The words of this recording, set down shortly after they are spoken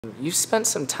You've spent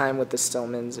some time with the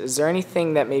Stillmans. Is there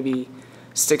anything that maybe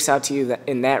sticks out to you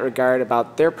in that regard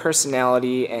about their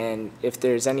personality, and if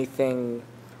there's anything?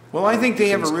 Well, I think they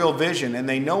have a real vision, and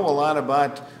they know a lot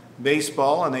about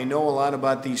baseball, and they know a lot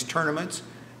about these tournaments,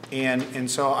 and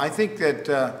so I think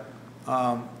that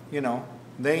you know,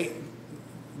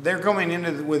 they're coming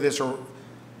into with this.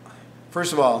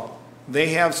 First of all, they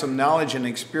have some knowledge and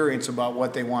experience about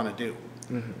what they want to do.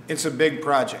 Mm-hmm. It's a big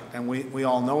project, and we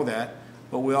all know that.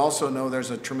 But we also know there's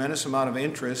a tremendous amount of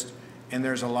interest, and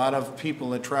there's a lot of people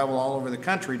that travel all over the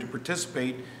country to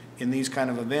participate in these kind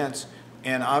of events.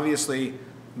 And obviously,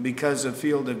 because of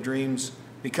Field of Dreams,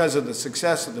 because of the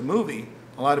success of the movie,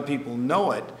 a lot of people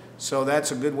know it. So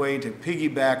that's a good way to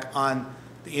piggyback on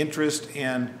the interest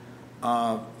and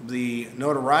the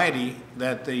notoriety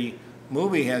that the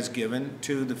movie has given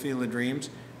to the Field of Dreams,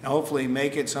 and hopefully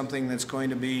make it something that's going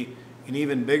to be an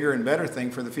even bigger and better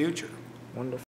thing for the future. Wonderful.